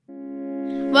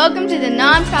Welcome to the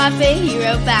Nonprofit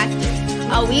Hero Factory,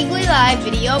 a weekly live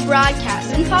video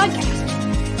broadcast and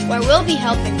podcast where we'll be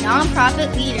helping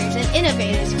nonprofit leaders and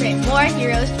innovators create more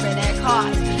heroes for their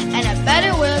cause and a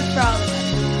better world for all of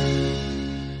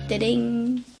us.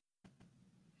 Da-ding.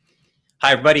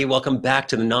 Hi, everybody. Welcome back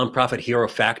to the Nonprofit Hero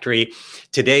Factory.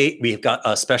 Today, we've got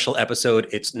a special episode.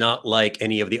 It's not like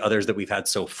any of the others that we've had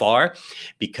so far,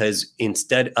 because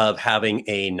instead of having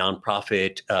a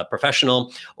nonprofit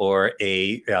professional or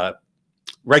a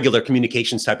regular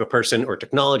communications type of person or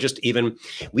technologist even,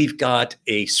 we've got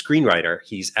a screenwriter.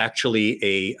 He's actually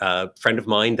a friend of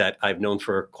mine that I've known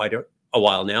for quite a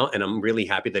while now, and I'm really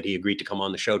happy that he agreed to come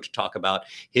on the show to talk about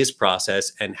his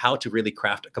process and how to really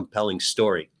craft a compelling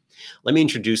story. Let me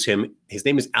introduce him. His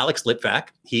name is Alex Litvak.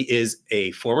 He is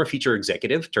a former feature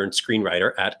executive turned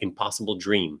screenwriter at Impossible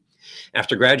Dream.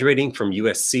 After graduating from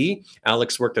USC,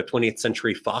 Alex worked at 20th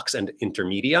Century Fox and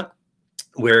Intermedia,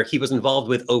 where he was involved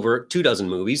with over 24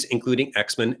 movies, including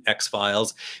X-Men,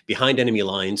 X-Files, Behind Enemy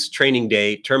Lines, Training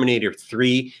Day, Terminator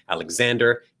 3,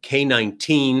 Alexander,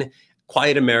 K-19,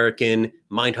 Quiet American,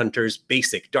 Mindhunters,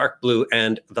 Basic, Dark Blue,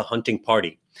 and The Hunting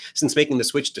Party. Since making the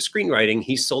switch to screenwriting,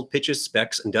 he's sold pitches,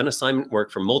 specs, and done assignment work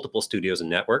for multiple studios and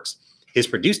networks. His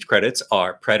produced credits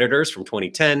are Predators from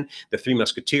 2010, The Three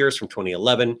Musketeers from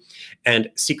 2011,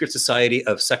 and Secret Society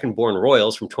of Second-Born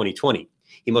Royals from 2020.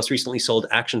 He most recently sold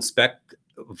action spec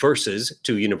Versus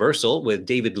to Universal with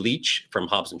David Leitch from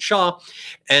Hobbs and Shaw,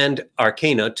 and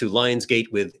Arcana to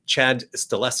Lionsgate with Chad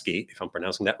Stileski, if I'm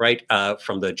pronouncing that right,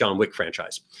 from the John Wick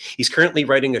franchise. He's currently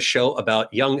writing a show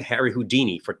about young Harry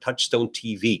Houdini for Touchstone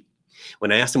TV.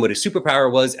 When I asked him what his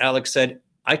superpower was, Alex said,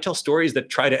 "I tell stories that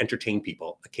try to entertain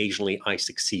people. Occasionally I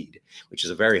succeed," which is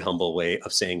a very humble way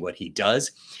of saying what he does.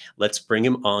 Let's bring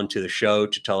him on to the show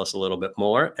to tell us a little bit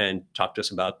more and talk to us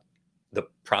about the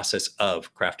process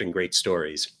of crafting great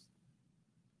stories.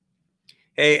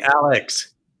 Hey,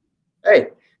 Alex.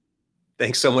 Hey.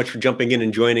 Thanks so much for jumping in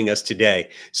and joining us today.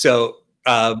 So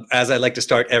as I like to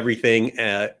start everything,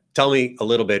 tell me a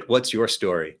little bit, what's your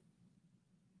story?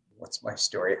 What's my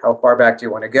story? How far back do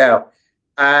you want to go?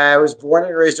 I was born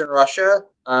and raised in Russia.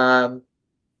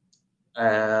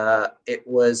 It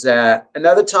was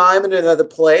another time and another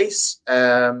place.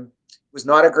 Was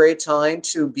not a great time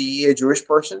to be a Jewish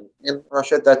person in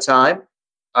Russia at that time.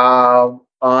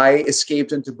 I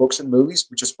escaped into books and movies,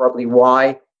 which is probably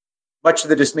why, much to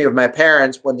the dismay of my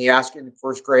parents, when they ask you in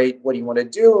first grade, what do you want to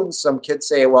do? And some kids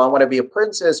say, well, I want to be a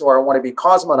princess or I want to be a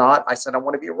cosmonaut. I said, I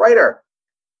want to be a writer.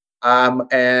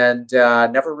 And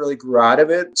never really grew out of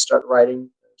it. Started writing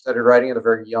at a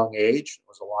very young age. There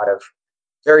was a lot of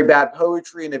very bad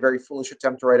poetry and a very foolish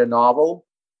attempt to write a novel.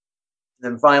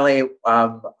 And then finally,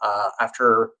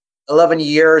 after 11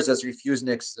 years as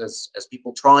refuseniks, as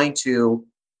people trying to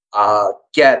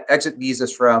get exit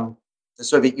visas from the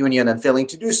Soviet Union and failing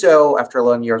to do so, after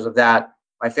 11 years of that,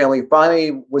 my family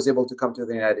finally was able to come to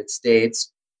the United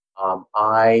States.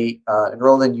 I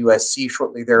enrolled in USC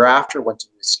shortly thereafter, went to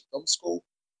USC Film School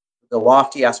with the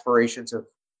lofty aspirations of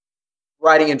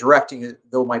writing and directing,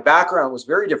 though my background was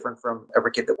very different from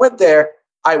every kid that went there.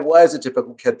 I was a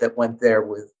typical kid that went there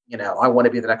with, I want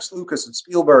to be the next Lucas and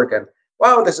Spielberg, and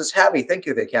wow, this is heavy. Thank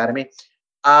you, the Academy.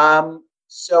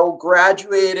 So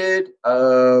graduated,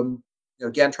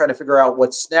 again, trying to figure out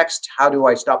what's next. How do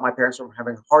I stop my parents from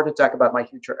having a heart attack about my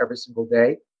future every single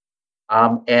day?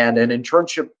 And an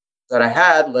internship that I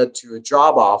had led to a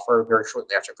job offer very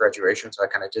shortly after graduation. So I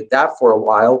kind of did that for a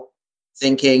while,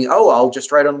 thinking, oh, I'll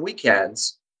just write on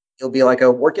weekends. It'll be like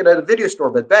working at a video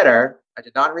store, but better. I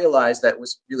did not realize that it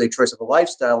was really a choice of a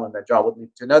lifestyle, and that job would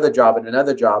lead to another job and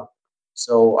another job.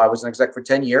 So I was an exec for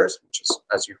 10 years, which is,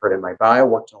 as you heard in my bio,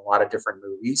 worked in a lot of different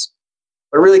movies.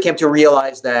 But I really came to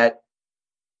realize that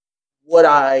what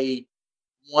I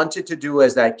wanted to do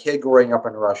as that kid growing up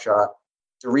in Russia,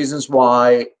 the reasons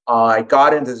why I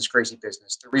got into this crazy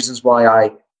business, the reasons why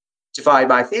I defied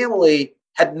my family,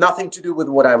 had nothing to do with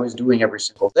what I was doing every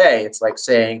single day. It's like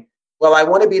saying, well, I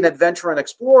want to be an adventurer and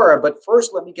explorer, but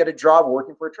first let me get a job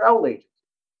working for a travel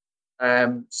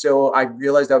agent. So I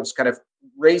realized I was kind of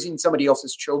raising somebody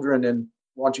else's children and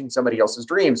launching somebody else's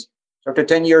dreams. So after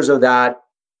 10 years of that,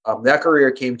 that career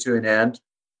came to an end.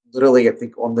 Literally, I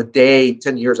think on the day,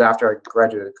 10 years after I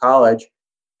graduated college.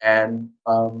 And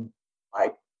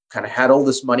I kind of had all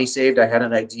this money saved. I had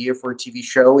an idea for a TV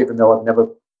show, even though I've never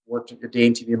worked a day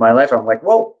in TV in my life. I'm like,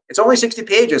 well, it's only 60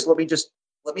 pages. Let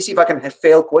me see if I can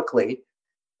fail quickly.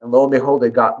 And lo and behold,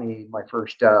 it got me my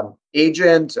first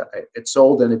agent. It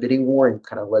sold in a bidding war and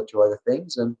kind of led to other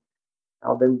things. And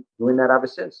I've been doing that ever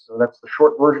since. So that's the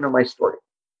short version of my story.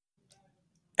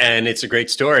 And it's a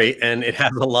great story, and it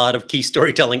has a lot of key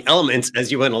storytelling elements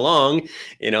as you went along.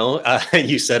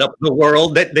 You set up the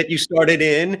world that you started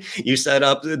in, you set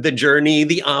up the journey,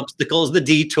 the obstacles, the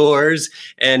detours,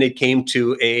 and it came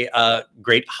to a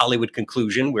great Hollywood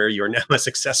conclusion where you're now a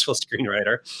successful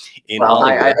screenwriter in Well,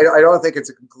 Hollywood. I don't think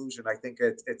it's a conclusion. I think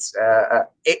it's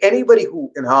anybody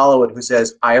who in Hollywood who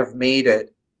says I have made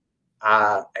it.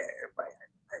 I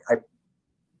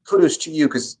kudos to you,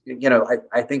 because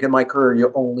I think in my career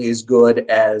you're only as good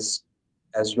as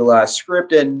your last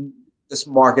script, and this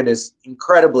market is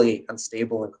incredibly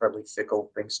unstable, incredibly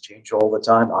fickle. Things change all the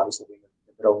time. Obviously, we're in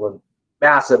the middle of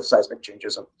massive seismic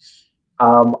changes of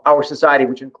our society,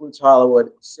 which includes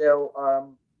Hollywood. So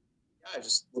yeah,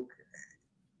 just look.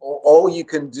 All you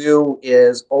can do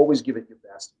is always give it your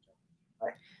best.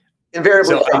 Right?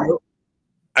 Invariably, So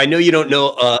I know you don't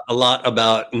know a lot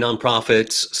about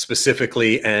nonprofits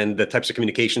specifically and the types of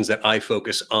communications that I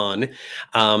focus on,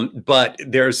 but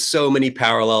there's so many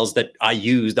parallels that I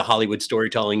use the Hollywood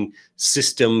storytelling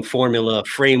system, formula,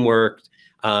 framework,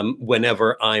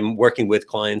 whenever I'm working with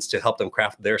clients to help them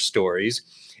craft their stories.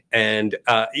 And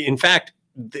in fact,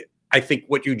 I think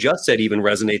what you just said even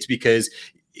resonates, because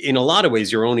in a lot of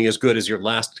ways, you're only as good as your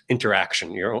last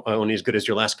interaction. You're only as good as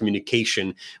your last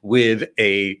communication with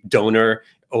a donor,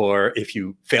 or if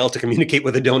you fail to communicate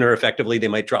with a donor effectively, they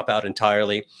might drop out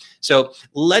entirely. So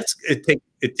let's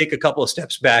take a couple of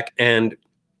steps back, and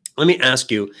let me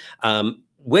ask you,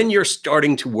 when you're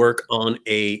starting to work on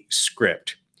a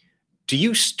script, do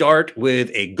you start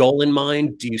with a goal in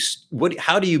mind?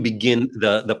 How do you begin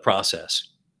the process?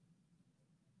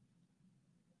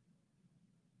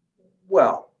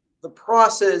 well, the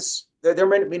process, there are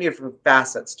many different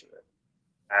facets to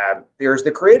it. There's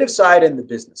the creative side and the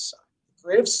business side. The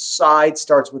creative side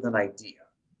starts with an idea.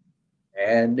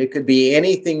 And it could be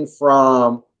anything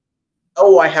from,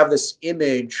 oh, I have this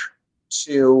image,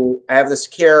 to I have this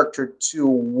character, to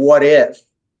what if.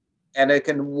 And it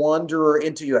can wander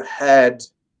into your head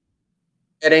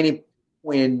at any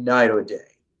point in night or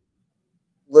day.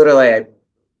 Literally,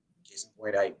 case in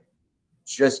point, I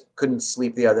just couldn't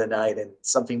sleep the other night, and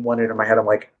something wandered in my head. I'm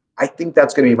like, I think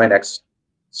that's going to be my next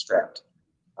script.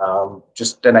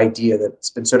 Just an idea that's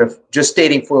been sort of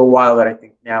gestating for a while that I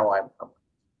think now I'm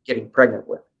getting pregnant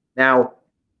with. Now,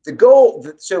 the goal,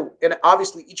 and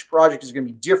obviously each project is going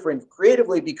to be different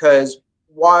creatively, because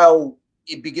while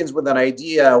it begins with an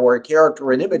idea or a character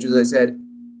or an image, as I said,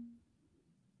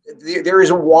 there is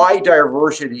a wide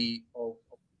diversity of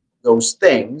those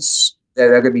things that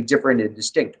are going to be different and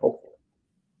distinct, hopefully.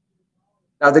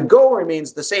 Now, the goal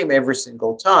remains the same every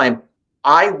single time.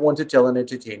 I want to tell an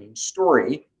entertaining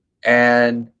story,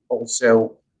 and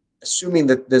also, assuming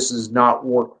that this is not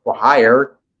work for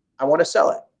hire, I want to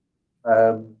sell it.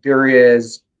 I'm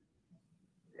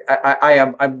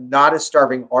not a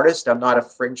starving artist. I'm not a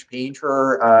fringe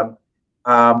painter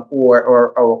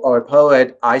or a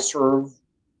poet. I serve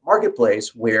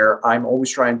marketplace where I'm always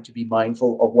trying to be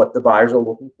mindful of what the buyers are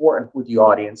looking for and who the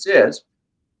audience is.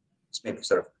 It's maybe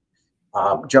sort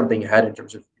of jumping ahead in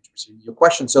terms of your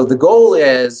question. So the goal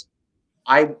is,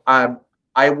 I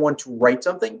want to write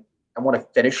something. I want to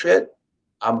finish it.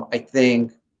 I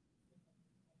think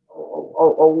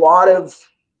a lot of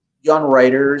young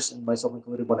writers, and myself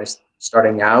included when I was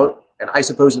starting out, and I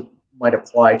suppose it might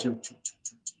apply to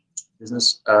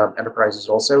business enterprises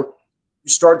also, you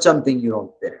start something, you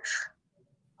don't finish.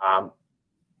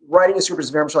 Writing a script is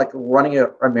very much like running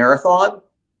a marathon.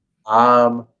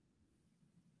 I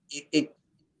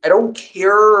don't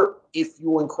care if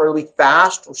you're incredibly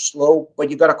fast or slow,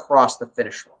 but you got to cross the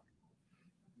finish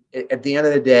line. At the end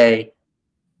of the day,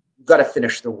 you've got to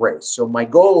finish the race. So my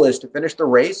goal is to finish the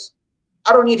race.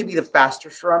 I don't need to be the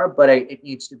fastest runner, but it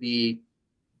needs to be,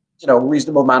 a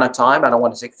reasonable amount of time. I don't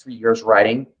want to take 3 years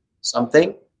writing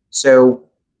something. So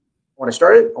I want to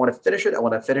start it. I want to finish it. I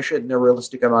want to finish it in a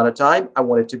realistic amount of time. I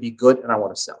want it to be good, and I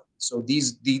want to sell it. So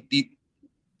these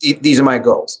are my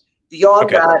goals. Beyond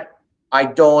that, I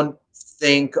don't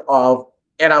think of,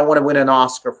 and I want to win an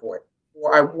Oscar for it,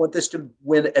 or I want this to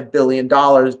win $1 billion,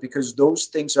 because those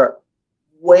things are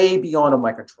way beyond of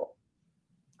my control.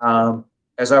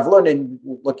 As I've learned, and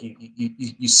look,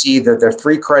 you see that there are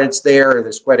 3 credits there.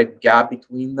 There's quite a gap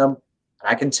between them. And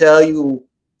I can tell you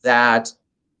that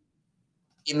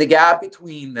in the gap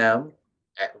between them,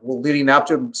 leading up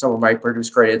to some of my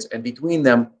produced credits, and between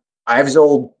them, I've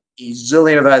sold a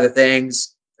zillion of other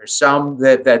things. There's some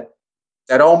that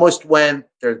almost went.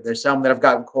 There's some that have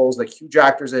gotten calls, like huge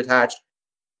actors attached.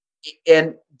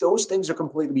 And those things are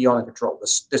completely beyond control.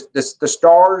 The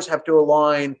stars have to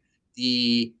align.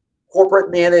 The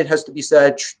corporate mandate has to be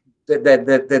such.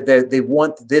 that they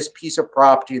want this piece of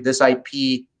property, this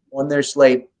IP on their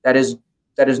slate. That is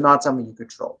not something you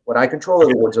control. What I control are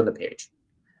the words on the page.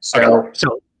 So,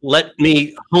 so let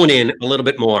me hone in a little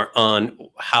bit more on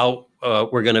how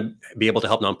we're going to be able to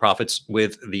help nonprofits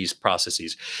with these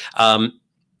processes.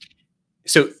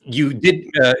 So you did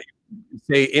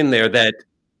say in there that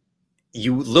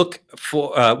you look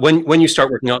for when you start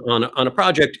working on a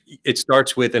project, it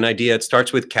starts with an idea, it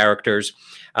starts with characters,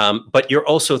 but you're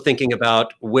also thinking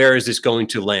about where is this going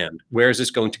to land, where is this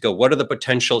going to go, what are the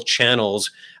potential channels,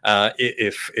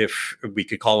 if we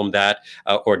could call them that,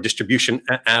 or distribution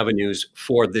avenues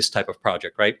for this type of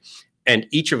project, right? And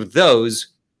each of those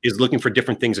is looking for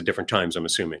different things at different times, I'm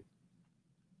assuming.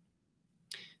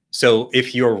 So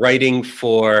if you're writing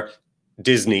for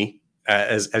Disney,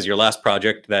 as your last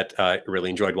project that I really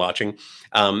enjoyed watching,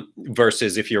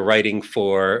 versus if you're writing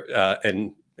for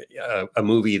a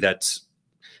movie that's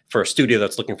for a studio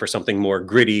that's looking for something more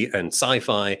gritty and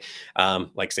sci-fi,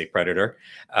 like say Predator,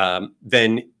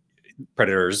 then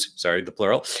Predators, sorry, the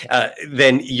plural,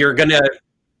 then you're gonna,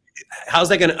 how's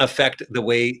that gonna affect the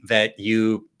way that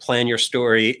you plan your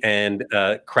story and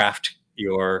craft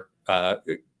your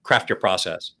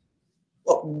process?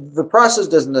 well, the process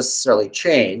doesn't necessarily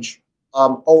change.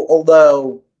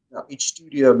 Although each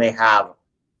studio may have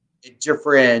a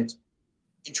different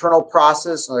internal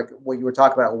process, like what you were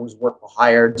talking about was work for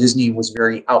hire. Disney was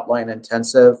very outline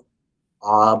intensive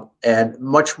and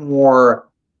much more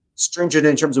stringent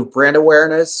in terms of brand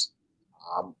awareness.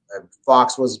 And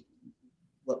Fox was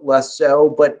less so,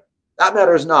 but that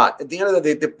matters not. At the end of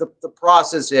the day, the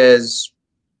process is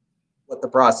what the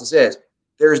process is.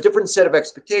 There's a different set of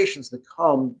expectations that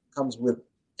comes with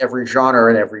every genre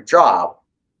and every job.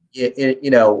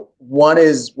 One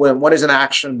is an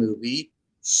action movie,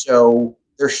 so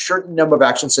there's a certain number of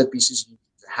action set pieces you need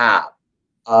to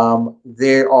have.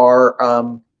 There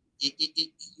are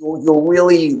you're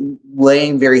really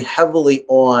laying very heavily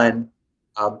on,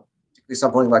 particularly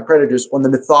something like Predators, on the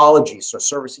mythology, so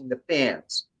servicing the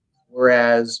fans.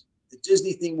 Whereas the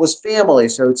Disney thing was family,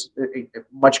 so it's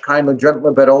much kinder,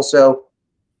 gentler, but also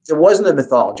there wasn't a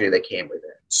mythology that came with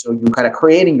it. So you're kind of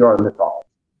creating your own mythology.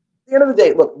 At the end of the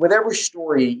day, look, with every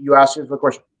story, you ask yourself the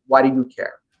question, why do you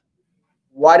care?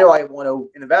 Why do I want to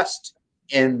invest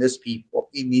in these people,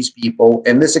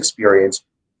 in this experience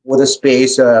with a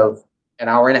space of an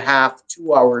hour and a half,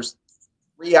 2 hours,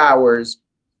 3 hours,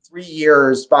 3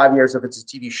 years, 5 years if it's a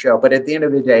TV show. But at the end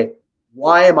of the day,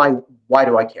 why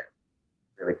do I care?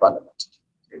 Really fundamental.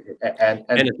 And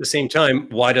at the same time,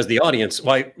 why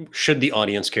should the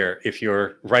audience care if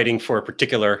you're writing for a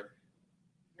particular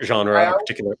genre,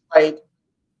 right?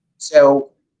 So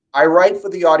I write for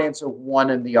the audience of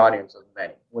one and the audience of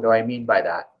many. What do I mean by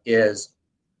that? Is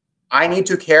I need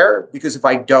to care, because if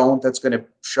I don't, that's going to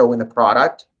show in the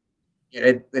product.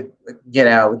 At the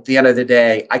end of the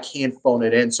day, I can't phone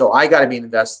it in. So I got to be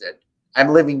invested. I'm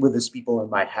living with these people in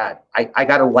my head. I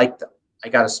got to like them. I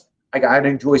got to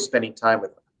enjoy spending time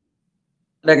with them.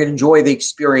 And I can enjoy the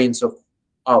experience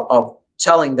of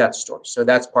telling that story. So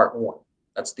that's part one.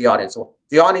 That's the audience.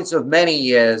 The audience of many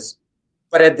is,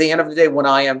 but at the end of the day, when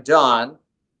I am done,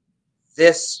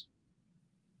 this,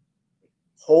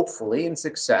 hopefully in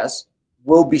success,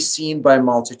 will be seen by a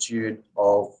multitude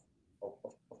of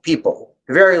people. At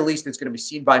the very least, it's going to be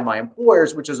seen by my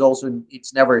employers, which is also,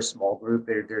 it's never a small group.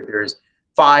 There's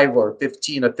 5 or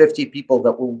 15 or 50 people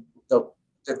that will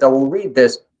read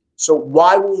this. So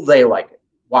why will they like it?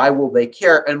 Why will they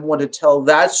care and want to tell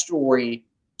that story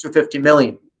to 50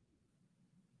 million people?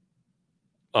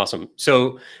 Awesome.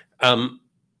 So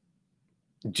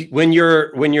when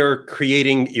you're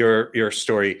creating your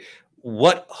story,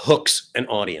 what hooks an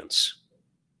audience?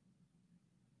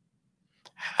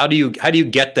 How do you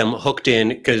get them hooked in?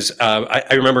 Because I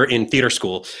remember in theater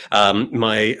school,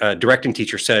 my directing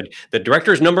teacher said the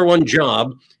director's #1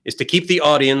 job is to keep the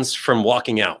audience from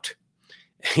walking out.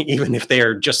 Even if they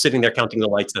are just sitting there counting the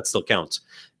lights, that still counts.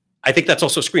 I think that's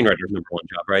also screenwriter's #1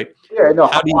 job, right? Yeah, no.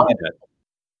 How do you do that?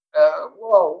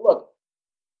 Well, look,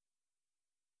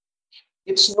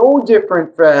 it's no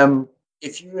different from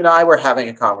if you and I were having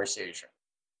a conversation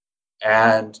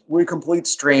and we're complete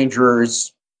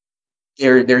strangers.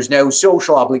 There's no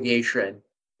social obligation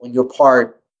on your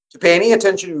part to pay any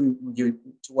attention to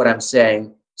what I'm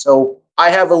saying. So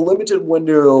I have a limited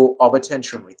window of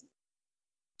attention with you.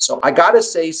 So I got to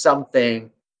say something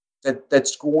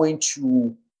that's going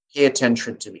to pay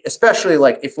attention to me, especially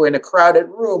like if we're in a crowded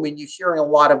room and you're hearing a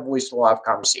lot of voice, a lot of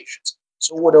conversations.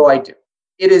 So what do?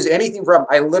 It is anything from,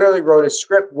 I literally wrote a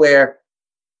script where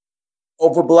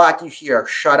over black you hear,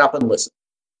 shut up and listen.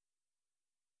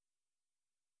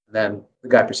 And then the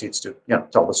guy proceeds to,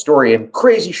 tell the story, and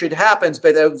crazy shit happens.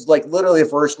 But it was like literally the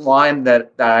first line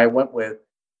that I went with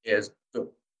is,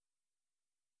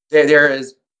 there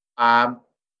is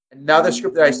another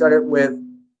script that I started with: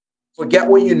 forget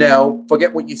what you know,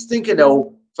 forget what you think you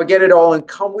know, forget it all, and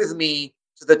come with me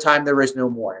to the time there is no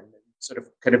more. And sort of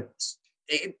kind of,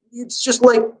 it's just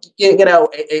like,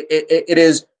 it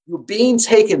is, you're being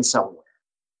taken somewhere.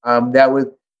 That was,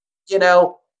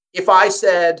 if I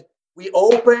said we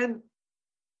open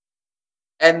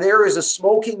and there is a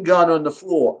smoking gun on the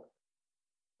floor,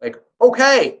 like,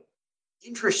 okay,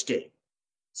 interesting.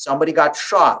 Somebody got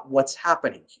shot. What's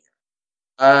happening here?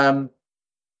 One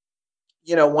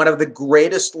of the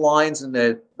greatest lines I'm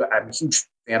a huge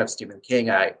fan of Stephen King.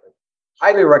 I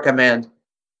highly recommend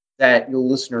that your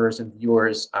listeners and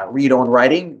viewers read On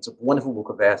Writing. It's a wonderful book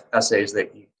of essays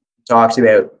that he talks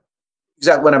about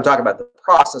exactly what I'm talking about, the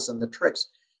process and the tricks.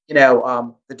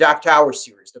 The Dark Tower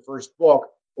series, the first book,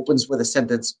 opens with a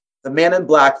sentence: "The man in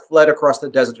black fled across the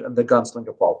desert and the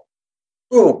gunslinger followed."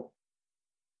 Boom.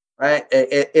 Right?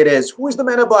 It is, who is the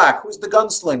man in black? Who's the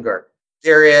gunslinger?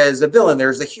 There is a villain.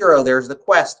 There's a hero. There's the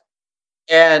quest.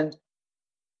 But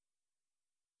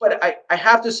I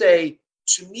have to say,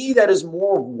 to me, that is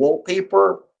more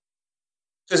wallpaper,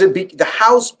 because the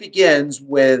house begins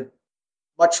with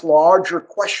much larger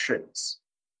questions,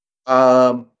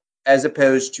 as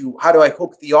opposed to how do I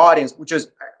hook the audience, which is,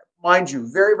 mind you,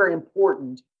 very, very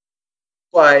important.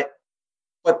 But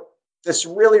this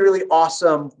really, really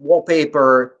awesome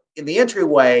wallpaper in the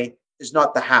entryway is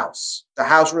not the house. The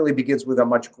house really begins with a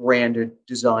much grander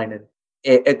design, and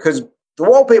because the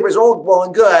wallpaper is all well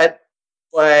and good,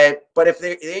 but if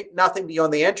there ain't nothing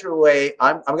beyond the entryway,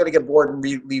 I'm going to get bored and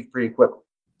leave pretty quickly.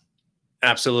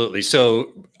 Absolutely.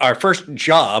 So our first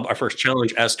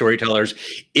challenge as storytellers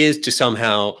is to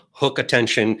somehow hook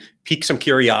attention, pique some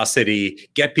curiosity,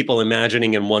 get people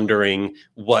imagining and wondering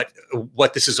what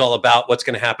this is all about, what's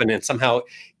going to happen, and somehow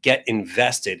get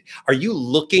invested. Are you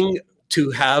looking to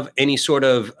have any sort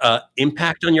of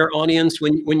impact on your audience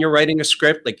when you're writing a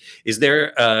script? Like,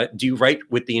 do you write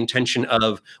with the intention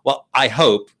of, well, I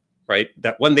hope, right,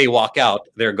 that when they walk out,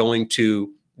 they're going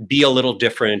to be a little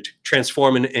different,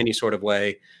 transform in any sort of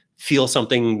way, feel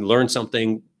something, learn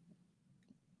something?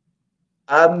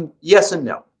 Yes and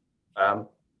no.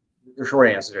 The short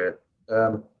answer to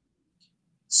it.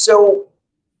 So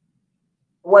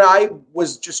when I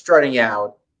was just starting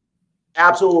out,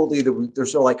 absolutely,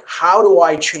 there's sort of like, how do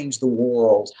I change the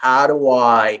world? How do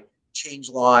I change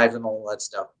lives and all that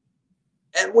stuff?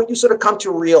 And what you sort of come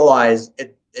to realize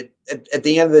at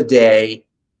the end of the day,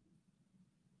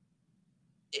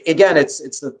 again, it's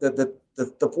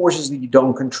the forces that you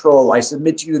don't control. I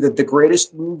submit to you that the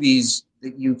greatest movies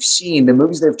that you've seen, the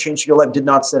movies that have changed your life, did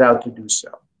not set out to do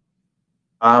so.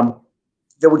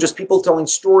 There were just people telling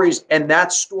stories, and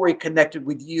that story connected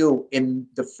with you in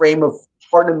the frame of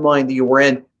heart and mind that you were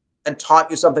in, and taught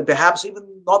you something, perhaps even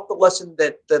not the lesson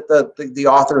that the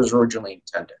authors originally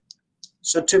intended.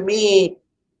 So to me,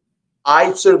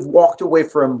 I sort of walked away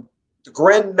from the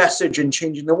grand message in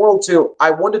changing the world to,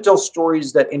 I want to tell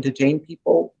stories that entertain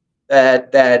people,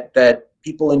 that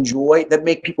people enjoy, that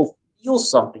make people feel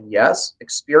something, yes,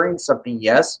 experience something,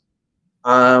 yes.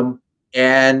 And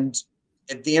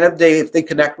at the end of the day, if they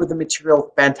connect with the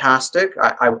material, fantastic.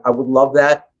 I would love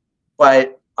that.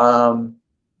 But the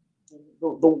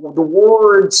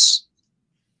words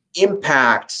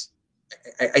impact,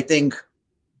 I think,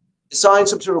 assign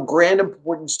some sort of grand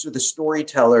importance to the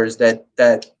storytellers that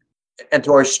and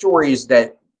to our stories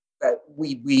that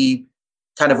we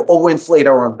kind of overinflate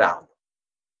our own bound.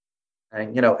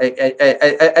 And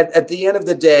at the end of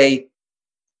the day,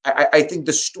 I think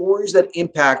the stories that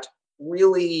impact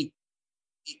really,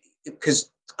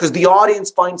 because the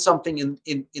audience finds something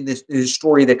in this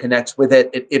story that connects with it.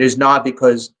 It is not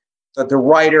because the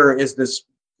writer is this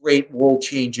great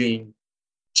world-changing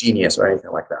genius or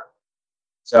anything like that.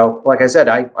 So, like I said,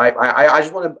 I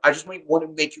just want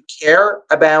to make you care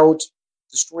about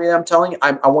the story that I'm telling.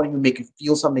 I want to make you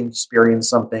feel something, experience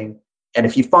something, and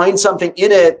if you find something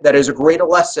in it that is a greater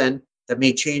lesson that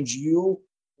may change you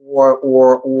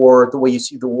or the way you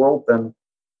see the world, then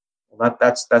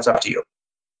that's up to you.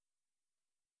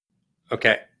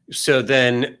 Okay, so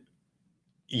then,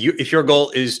 if your goal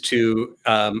is to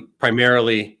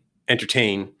primarily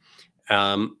entertain,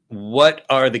 what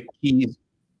are the keys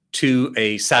to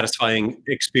a satisfying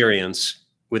experience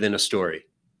within a story?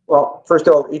 Well, first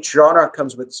of all, each genre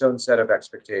comes with its own set of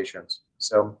expectations.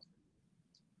 So,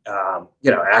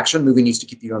 action movie needs to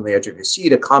keep you on the edge of your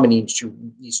seat. A comedy needs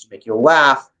to make you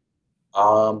laugh.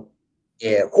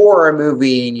 a horror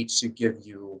movie needs to give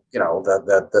you,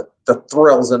 the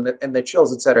thrills and the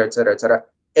chills, et cetera, et cetera, et cetera.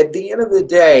 At the end of the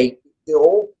day, they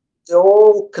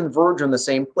all converge on the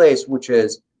same place, which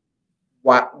is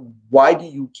why do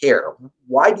you care?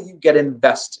 Why do you get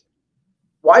invested?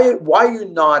 Why are you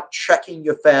not checking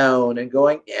your phone and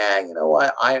going, yeah, you know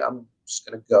what, I'm just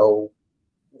gonna go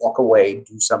walk away and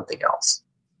do something else.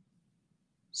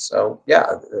 So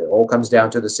yeah, it all comes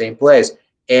down to the same place.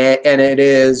 And it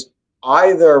is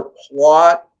either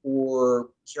plot or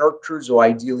characters, or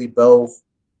ideally both.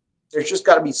 There's just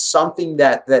got to be something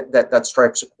that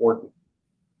strikes a chord.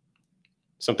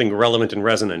 Something relevant and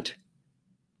resonant.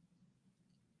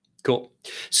 Cool.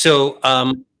 So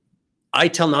I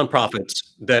tell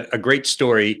nonprofits that a great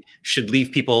story should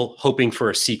leave people hoping for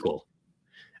a sequel.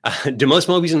 Do most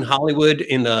movies in Hollywood,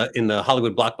 in the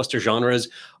Hollywood blockbuster genres,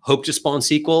 hope to spawn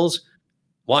sequels?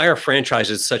 Why are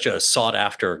franchises such a sought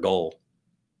after goal?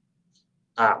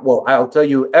 Well, I'll tell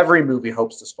you, every movie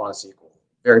hopes to spawn a sequel.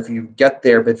 Very few get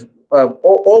there, but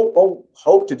all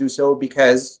hope to do so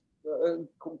because,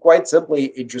 quite simply,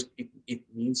 it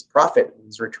means profit, it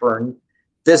means return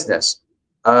business.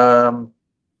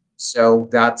 So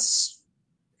that's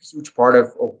a huge part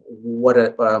of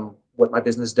what my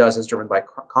business does is driven by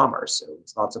commerce. So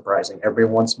it's not surprising.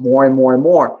 Everyone wants more and more and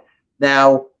more.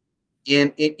 Now,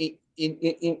 in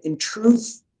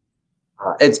truth,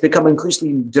 it's become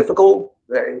increasingly difficult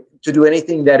to do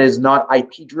anything that is not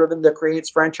IP driven that creates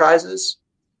franchises.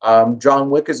 John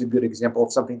Wick is a good example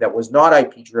of something that was not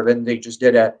IP driven. They just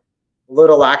did a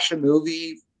little action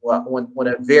movie when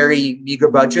a very meager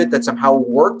budget that somehow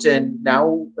worked, and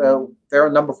now they're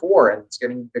on number 4, and it's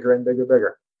getting bigger and bigger and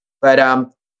bigger.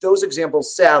 But those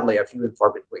examples, sadly, are few and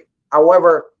far between.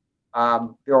 However,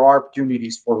 there are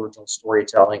opportunities for original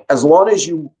storytelling as long as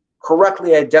you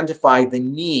correctly identify the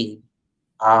need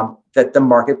that the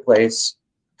marketplace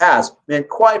has. And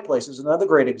Quiet Place is another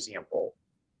great example.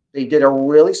 They did a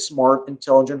really smart,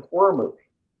 intelligent horror movie.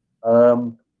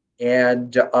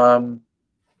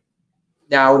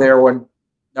 Now they're on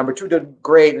number 2 did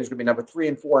great. There's going to be number 3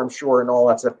 and 4, I'm sure, and all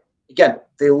that stuff. Again,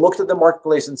 they looked at the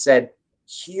marketplace and said,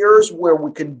 here's where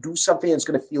we can do something that's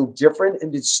going to feel different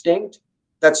and distinct.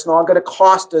 That's not going to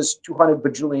cost us $200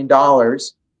 bajillion.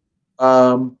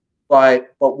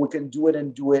 But we can do it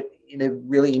and do it in a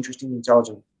really interesting,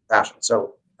 intelligent fashion.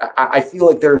 So I feel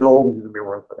like there's always going to be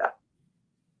room for that.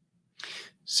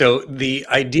 So the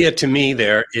idea to me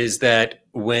there is that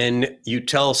when you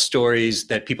tell stories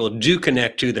that people do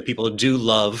connect to, that people do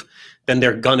love, then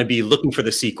they're going to be looking for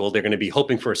the sequel. They're going to be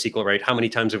hoping for a sequel, right? How many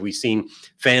times have we seen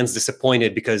fans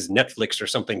disappointed because Netflix or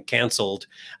something canceled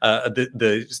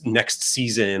the next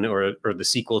season or the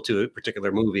sequel to a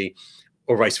particular movie?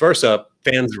 Or vice versa,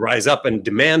 fans rise up and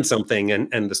demand something,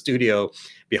 and the studio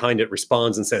behind it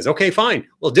responds and says, okay, fine,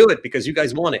 we'll do it because you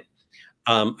guys want it.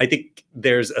 I think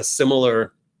there's a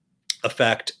similar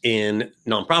effect in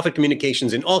nonprofit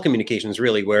communications, in all communications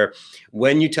really, where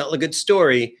when you tell a good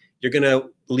story, you're going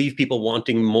to leave people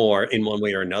wanting more in one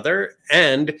way or another.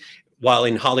 And while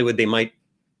in Hollywood, they might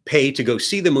pay to go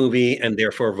see the movie and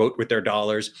therefore vote with their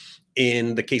dollars,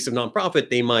 in the case of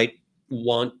nonprofit, they might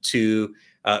want to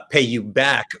pay you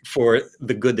back for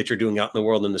the good that you're doing out in the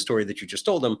world and the story that you just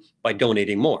told them by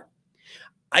donating more.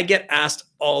 I get asked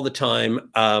all the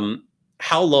time,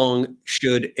 how long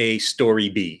should a story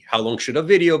be? How long should a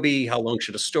video be? How long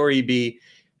should a story be?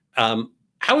 How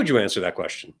would you answer that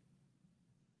question?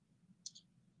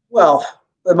 Well,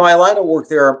 in my line of work,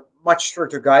 there are much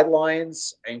stricter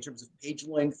guidelines in terms of page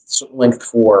length, certain length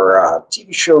for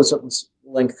TV shows, certain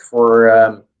length for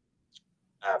a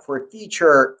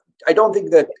feature. I don't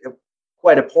think that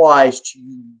quite applies to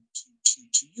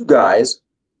you guys.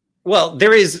 Well,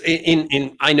 there is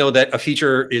I know that a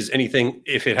feature is anything,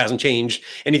 if it hasn't changed,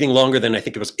 anything longer than, I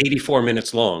think it was 84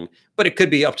 minutes long, but it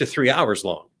could be up to 3 hours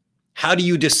long. How do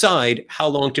you decide how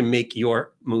long to make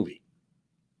your movie?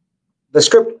 The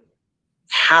script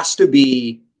has to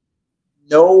be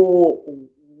no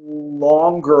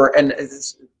longer, and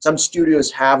some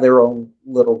studios have their own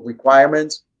little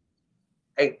requirements.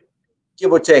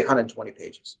 Give or take 120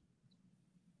 pages.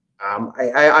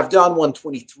 I've done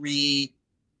 123.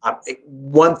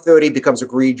 130 becomes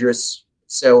egregious.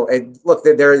 So look,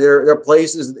 there are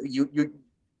places that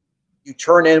you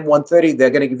turn in 130, they're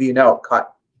going to give you no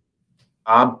cut.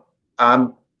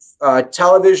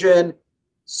 Television,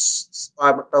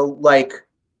 like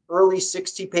early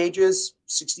 60 pages,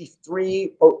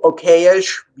 63,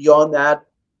 okay-ish. Beyond that,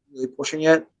 really pushing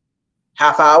it.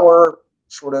 Half hour,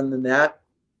 shorter than that.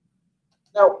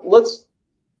 Now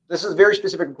this is very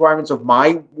specific requirements of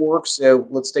my work, so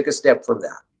let's take a step from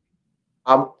that.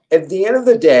 At the end of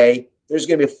the day, there's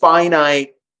going to be a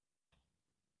finite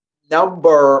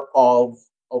number of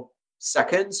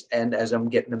seconds, and as I'm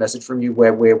getting the message from you,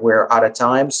 we're out of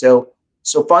time. So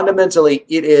fundamentally,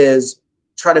 it is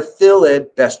try to fill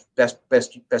it best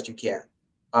you can.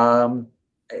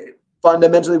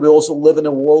 Fundamentally, we also live in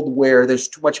a world where there's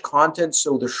too much content,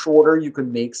 so the shorter you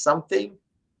can make something,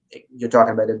 you're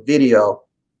talking about a video,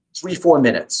 3-4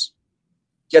 minutes,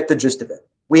 get the gist of it.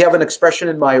 We have an expression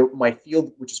in my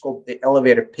field which is called the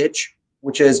elevator pitch,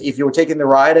 which is if you were taking the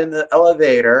ride in the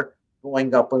elevator,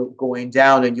 going up and going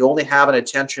down, and you only have an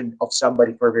attention of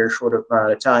somebody for a very short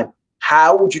amount of time,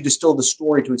 how would you distill the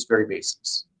story to its very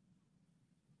basics?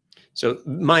 So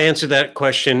my answer to that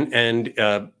question, and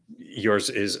yours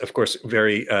is, of course,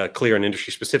 very clear and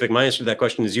industry specific. My answer to that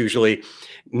question is usually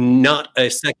not a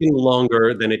second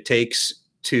longer than it takes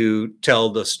to tell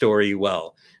the story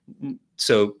well.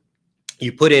 So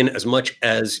you put in as much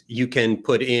as you can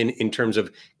put in terms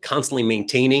of constantly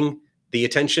maintaining the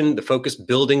attention, the focus,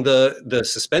 building the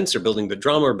suspense, or building the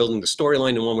drama, or building the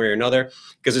storyline in one way or another.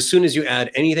 Because as soon as you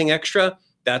add anything extra,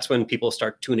 that's when people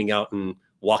start tuning out and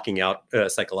walking out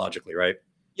psychologically, right?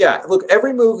 Yeah, look,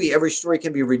 every movie, every story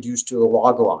can be reduced to a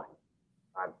log line.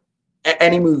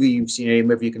 Any movie you've seen, any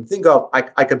movie you can think of,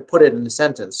 I could put it in a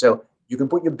sentence. So you can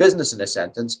put your business in a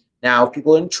sentence. Now, if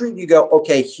people are intrigued, you go,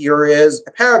 okay, here is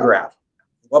a paragraph.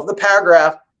 Love the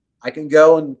paragraph. I can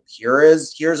go and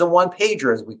here's a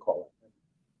one-pager, as we call it.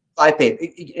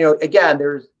 5-page. Again,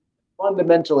 there's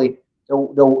fundamentally the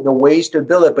ways to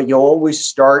build it, but you always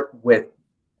start with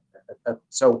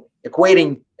so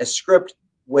equating a script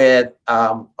with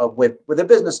a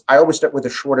business. I always start with the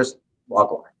shortest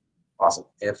log line possible.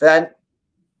 And if that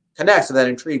connects, if that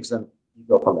intrigues them, you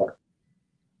go from there.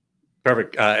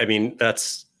 Perfect. I mean,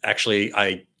 that's actually,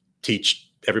 I teach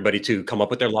everybody to come up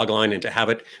with their log line and to have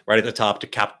it right at the top to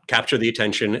capture the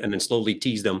attention, and then slowly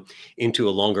tease them into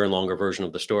a longer and longer version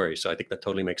of the story. So I think that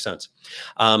totally makes sense.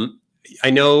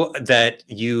 I know that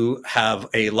you have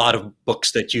a lot of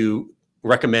books that you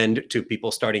recommend to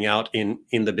people starting out in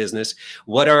the business.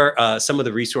 What are some of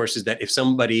the resources that if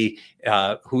somebody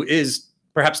who is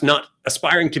perhaps not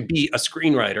aspiring to be a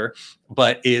screenwriter,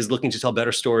 but is looking to tell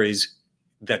better stories,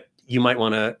 that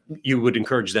you would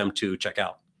encourage them to check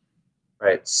out?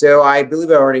 Right. So I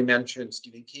believe I already mentioned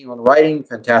Stephen King on Writing,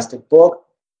 fantastic book.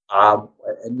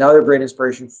 Another great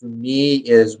inspiration for me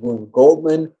is William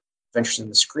Goldman, Adventures in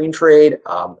the Screen Trade.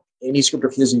 Any script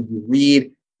of his you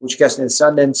read, Which Guessed in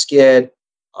Sundance Kid,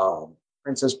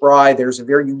 Princess Bride. There's a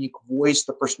very unique voice.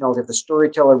 The personality of the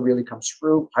storyteller really comes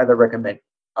through. Highly recommend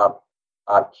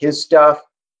his stuff.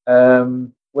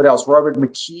 What else? Robert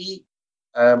McKee,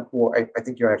 who I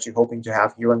think you're actually hoping to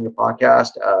have here on your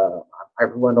podcast.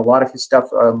 I've learned a lot of his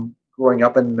stuff growing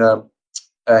up in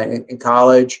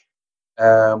college.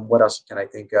 What else can I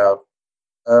think of?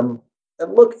 And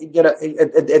look, at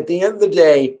the end of the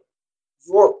day,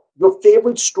 your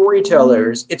favorite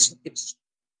storytellers, it's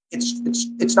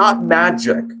not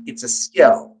magic. It's a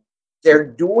skill.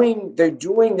 They're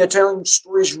telling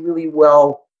stories really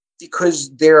well because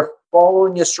they're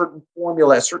following a certain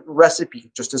formula, a certain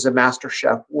recipe, just as a master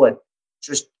chef would.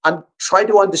 Just try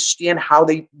to understand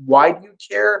why do you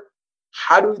care?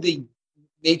 How do they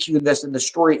make you invest in the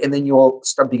story? And then you'll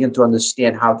begin to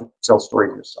understand how to tell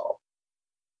stories yourself.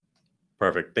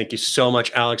 Perfect. Thank you so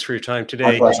much, Alex, for your time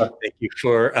today. My pleasure. Thank you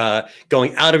for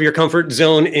going out of your comfort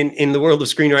zone in the world of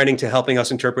screenwriting to helping us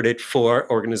interpret it for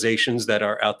organizations that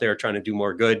are out there trying to do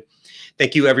more good.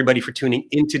 Thank you, everybody, for tuning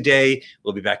in today.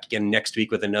 We'll be back again next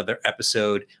week with another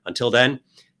episode. Until then,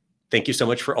 thank you so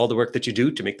much for all the work that you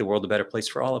do to make the world a better place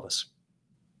for all of us.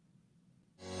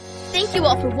 Thank you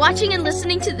all for watching and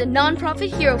listening to the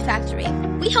Nonprofit Hero Factory.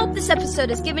 We hope this episode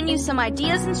has given you some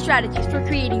ideas and strategies for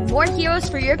creating more heroes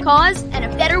for your cause and a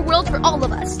better world for all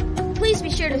of us. Please be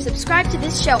sure to subscribe to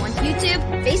this show on YouTube,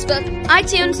 Facebook,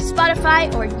 iTunes,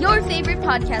 Spotify, or your favorite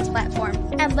podcast platform.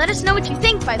 And let us know what you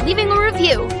think by leaving a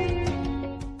review.